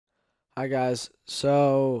Hi guys.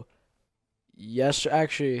 So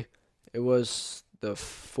actually, it was the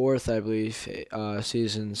fourth, I believe.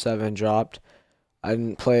 Season 7 dropped. I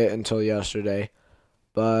didn't play it until yesterday,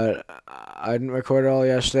 but I didn't record it all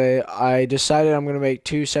yesterday. I decided I'm gonna make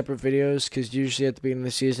two separate videos because usually at the beginning of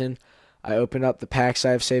the season, I open up the packs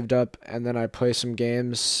I've saved up and then I play some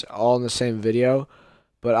games all in the same video.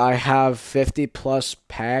 But I have 50 plus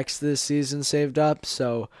packs this season saved up,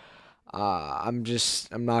 so. I'm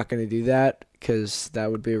not gonna do that because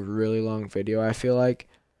that would be a really long video, I feel like.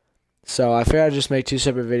 So I figured I'd just make two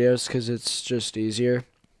separate videos because it's just easier.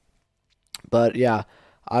 But yeah,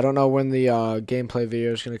 I don't know when the gameplay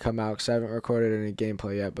video is gonna come out because I haven't recorded any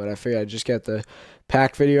gameplay yet. But I figured I'd just get the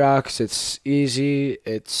pack video out because it's easy,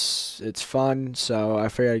 it's fun. So I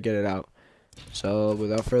figured I'd get it out. So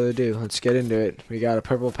without further ado, let's get into it. We got a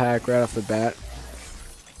purple pack right off the bat.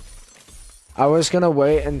 I was gonna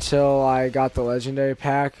wait until I got the legendary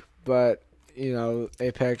pack, but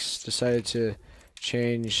Apex decided to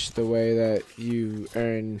change the way that you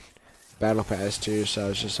earn battle pass too, so I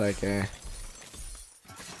was just like, eh.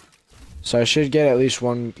 So I should get at least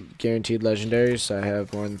one guaranteed legendary, so I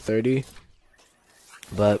have more than 30.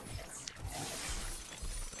 But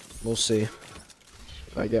we'll see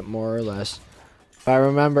if I get more or less. If I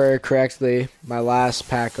remember correctly, my last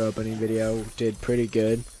pack opening video did pretty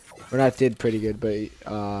good. Or not did pretty good, but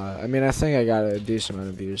I mean, I think I got a decent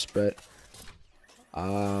amount of views, but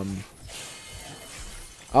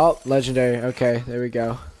oh, legendary. Okay, there we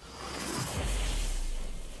go.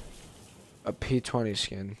 A P20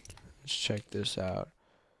 skin. Let's check this out.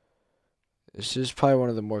 This is probably one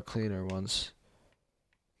of the more cleaner ones.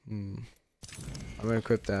 I'm gonna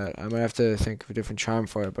equip that. I might have to think of a different charm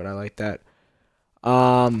for it, but I like that.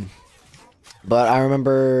 But I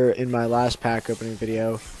remember in my last pack opening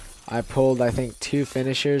video, I pulled, I think, two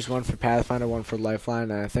finishers, one for Pathfinder, one for Lifeline,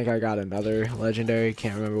 and I think I got another legendary,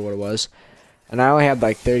 can't remember what it was. And I only had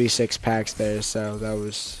like 36 packs there, so that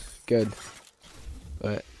was good.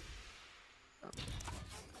 But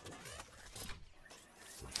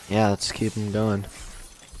yeah, let's keep them going.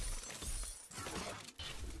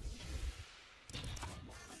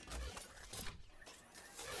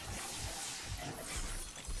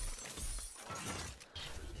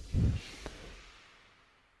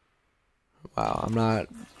 Wow, I'm not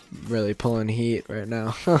really pulling heat right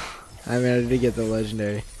now. I'm ready to get the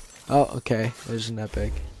legendary. Oh, okay. There's an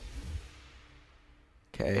epic.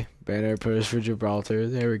 Okay, banner pose for Gibraltar.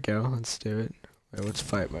 There we go. Let's do it. Wait, what's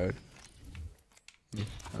fight mode? I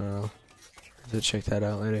don't know. Have to check that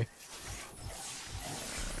out later.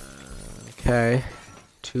 Okay.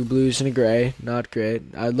 Two blues and a gray. Not great.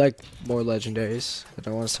 I'd like more legendaries. I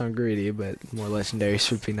don't want to sound greedy, but more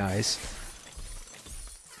legendaries would be nice.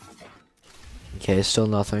 Okay, still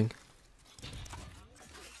nothing.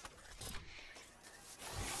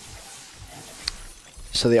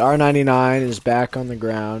 So the R99 is back on the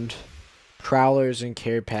ground. Prowlers and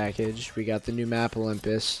care package. We got the new map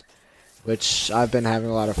Olympus, which I've been having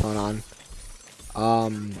a lot of fun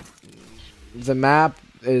on. The map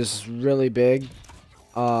is really big.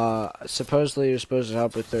 Supposedly you're supposed to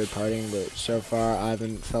help with third partying, but so far I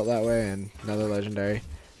haven't felt that way. And another legendary.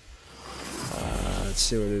 Let's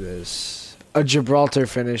see what it is. A Gibraltar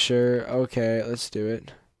finisher. Okay, let's do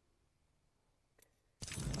it.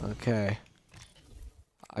 Okay.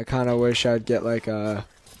 I kind of wish I'd get like a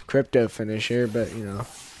crypto finisher, but you know,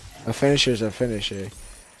 a finisher's a finisher.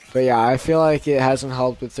 But yeah, I feel like it hasn't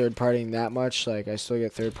helped with third partying that much. Like I still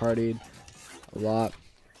get third partied a lot.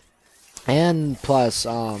 And plus,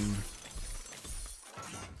 I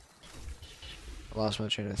lost my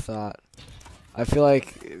train of thought. I feel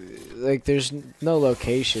like there's no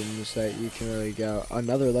locations that you can really go.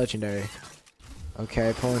 Another legendary.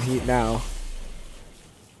 Okay, pulling heat now.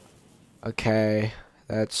 Okay,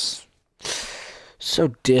 that's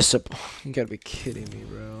so disappointing. You gotta be kidding me,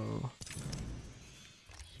 bro.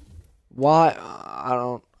 Why? I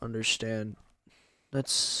don't understand.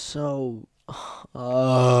 That's so.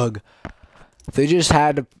 Ugh. They just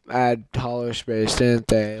had to add taller space, didn't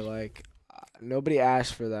they? Like, nobody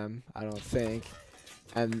asked for them, I don't think.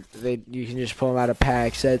 And you can just pull them out of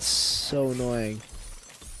packs. That's so annoying.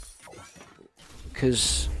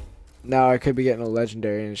 Because now I could be getting a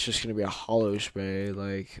legendary and it's just going to be a hollow spray.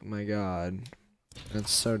 Like, my god.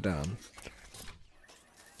 That's so dumb.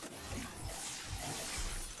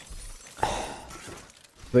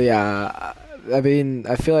 But yeah, I mean,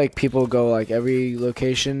 I feel like people go like every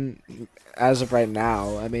location as of right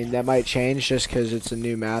now. I mean, that might change just because it's a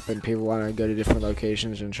new map and people want to go to different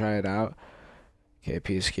locations and try it out. Okay,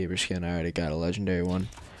 Peacekeeper skin. I already got a legendary one.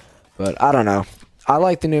 But I don't know. I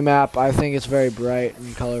like the new map. I think it's very bright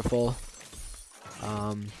and colorful.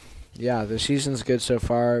 Yeah, the season's good so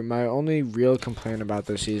far. My only real complaint about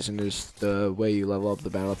this season is the way you level up the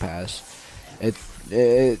battle pass. It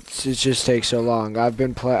just takes so long. I've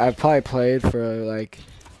probably played for like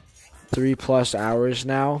 3+ hours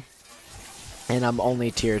now, and I'm only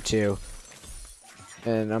tier 2.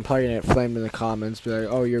 And I'm probably gonna get flamed in the comments, be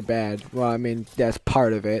like, "Oh, you're bad." Well, I mean that's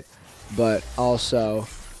part of it, but also,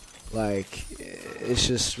 like, it's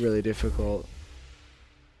just really difficult.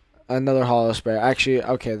 Another hollow spray. Actually,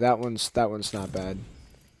 okay, that one's not bad.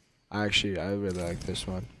 I really like this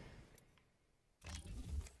one.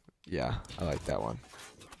 Yeah, I like that one.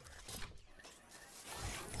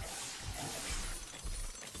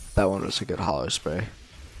 That one was a good hollow spray.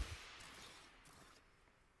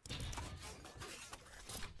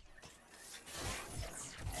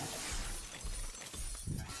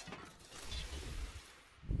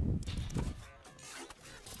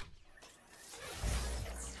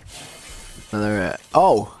 Another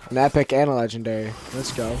an epic and a legendary.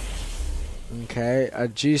 Let's go. Okay, a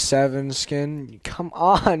G7 skin. Come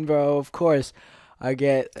on, bro. Of course, I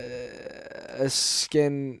get a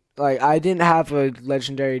skin. Like I didn't have a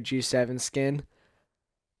legendary G7 skin,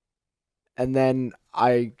 and then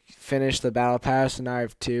I finished the battle pass, and now I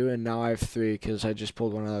have 2, and now I have 3 because I just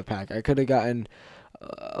pulled one out of the pack. I could have gotten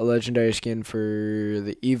a legendary skin for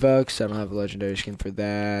the Evox. I don't have a legendary skin for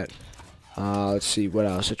that. Let's see what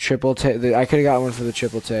else. A triple take. I could have got one for the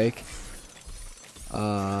triple take.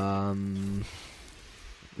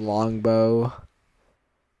 Longbow.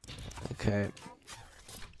 Okay.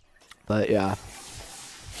 But yeah.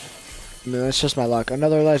 I mean, that's just my luck.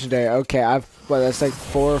 Another legendary. Okay, that's like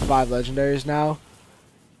 4 or 5 legendaries now.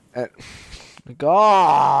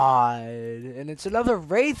 God. And it's another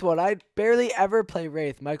Wraith one. I barely ever play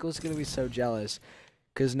Wraith. Michael's gonna be so jealous.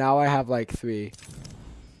 Because now I have like 3.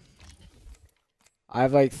 I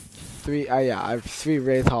have like 3. Yeah, I have 3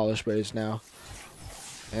 Wraith hollow sprays now.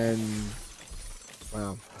 And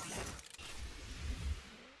wow.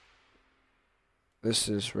 This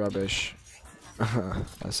is rubbish.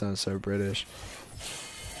 That sounds so British.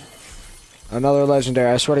 Another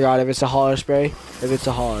legendary. I swear to God, if it's a hollow spray,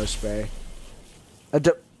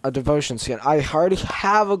 a devotion skin. I already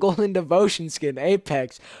have a golden devotion skin.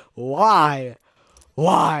 Apex. Why?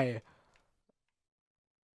 Why?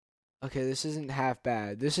 Okay, this isn't half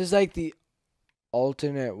bad. This is like the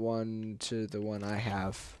alternate one to the one I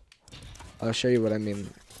have. I'll show you what I mean,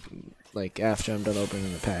 like, after I'm done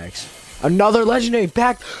opening the packs. Another legendary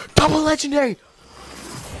pack! Double legendary!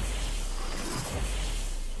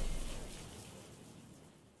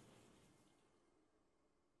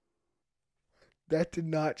 That did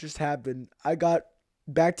not just happen. I got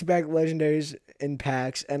back-to-back legendaries in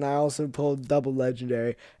packs, and I also pulled double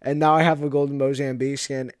legendary. And now I have a golden Mozambique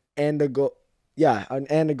skin and a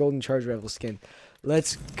golden Charge Rifle skin.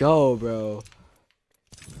 Let's go, bro.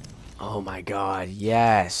 Oh my God,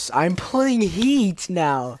 yes. I'm pulling heat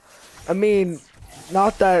now. I mean,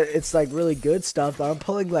 not that it's like really good stuff, but I'm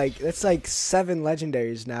pulling like, that's like 7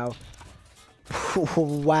 legendaries now.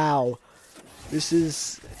 Wow. This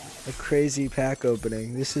is a crazy pack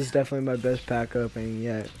opening. This is definitely my best pack opening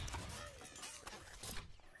yet.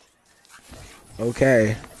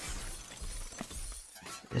 Okay.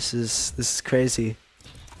 This is crazy.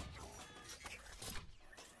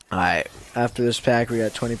 Alright, after this pack, we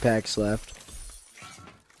got 20 packs left.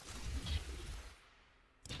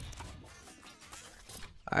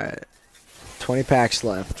 Alright, 20 packs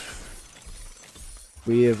left.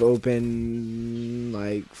 We have opened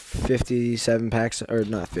like 57 packs, or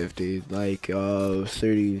not 50, like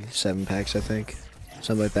 37 packs, I think.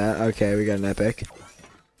 Something like that. Okay, we got an epic.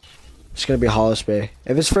 It's gonna be a hollow spray.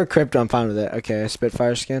 If it's for crypto, I'm fine with it. Okay, a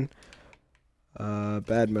Spitfire skin.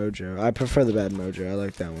 Bad Mojo. I prefer the Bad Mojo. I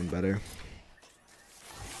like that one better.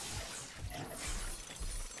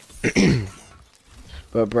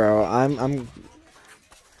 But bro, I'm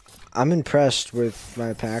impressed with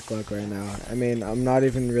my pack luck right now. I mean, I'm not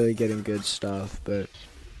even really getting good stuff, but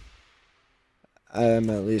I'm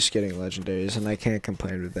at least getting legendaries, and I can't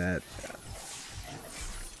complain with that.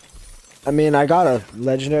 I mean, I got a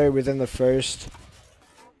legendary within the first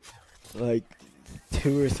like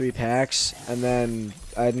 2 or 3 packs, and then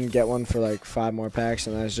I didn't get one for like 5 more packs,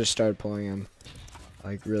 and I just started pulling them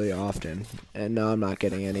like really often. And no, I'm not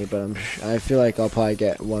getting any, but I feel like I'll probably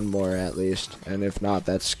get one more at least, and if not,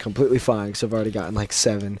 that's completely fine because I've already gotten like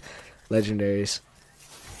 7 legendaries.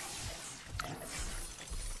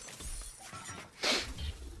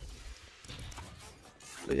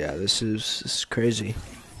 But yeah, this is crazy.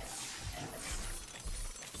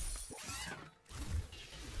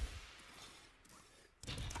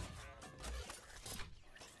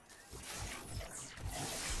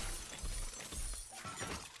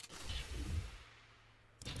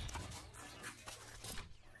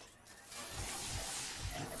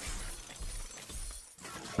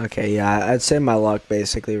 Okay, yeah, I'd say my luck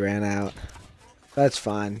basically ran out. That's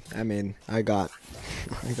fine. I mean, I got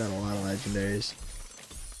I got a lot of legendaries.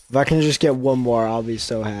 If I can just get one more, I'll be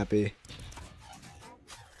so happy.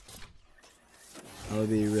 I'll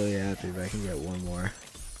be really happy if I can get one more.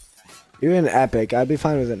 Even an epic, I'd be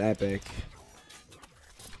fine with an epic.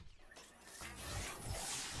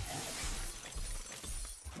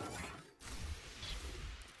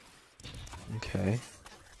 Okay.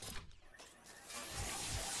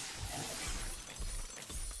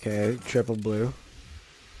 Okay, triple blue.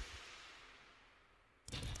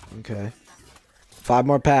 Okay. 5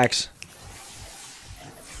 more packs.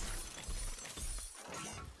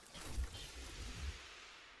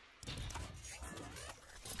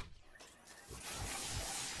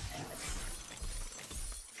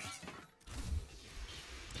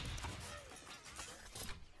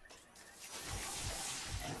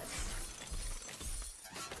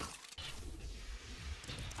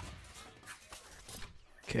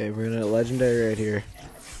 Okay, we're gonna legendary right here.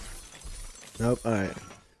 Nope, alright.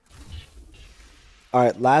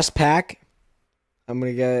 Alright, last pack. I'm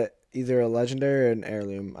gonna get either a legendary or an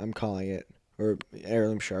heirloom. I'm calling it. Or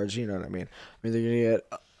heirloom shards, you know what I mean. I'm either gonna get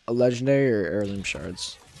a legendary or heirloom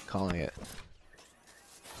shards. Calling it.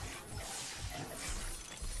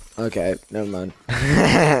 Okay, never mind.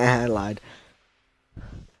 I lied.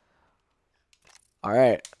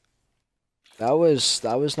 Alright. That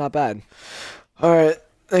was not bad. Alright.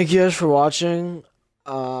 Thank you guys for watching.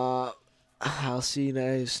 I'll see you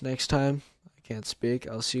guys next time. I can't speak.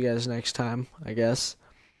 I'll see you guys next time, I guess.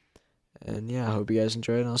 And yeah, I hope you guys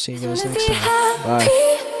enjoyed, and I'll see you guys next time.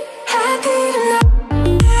 Bye.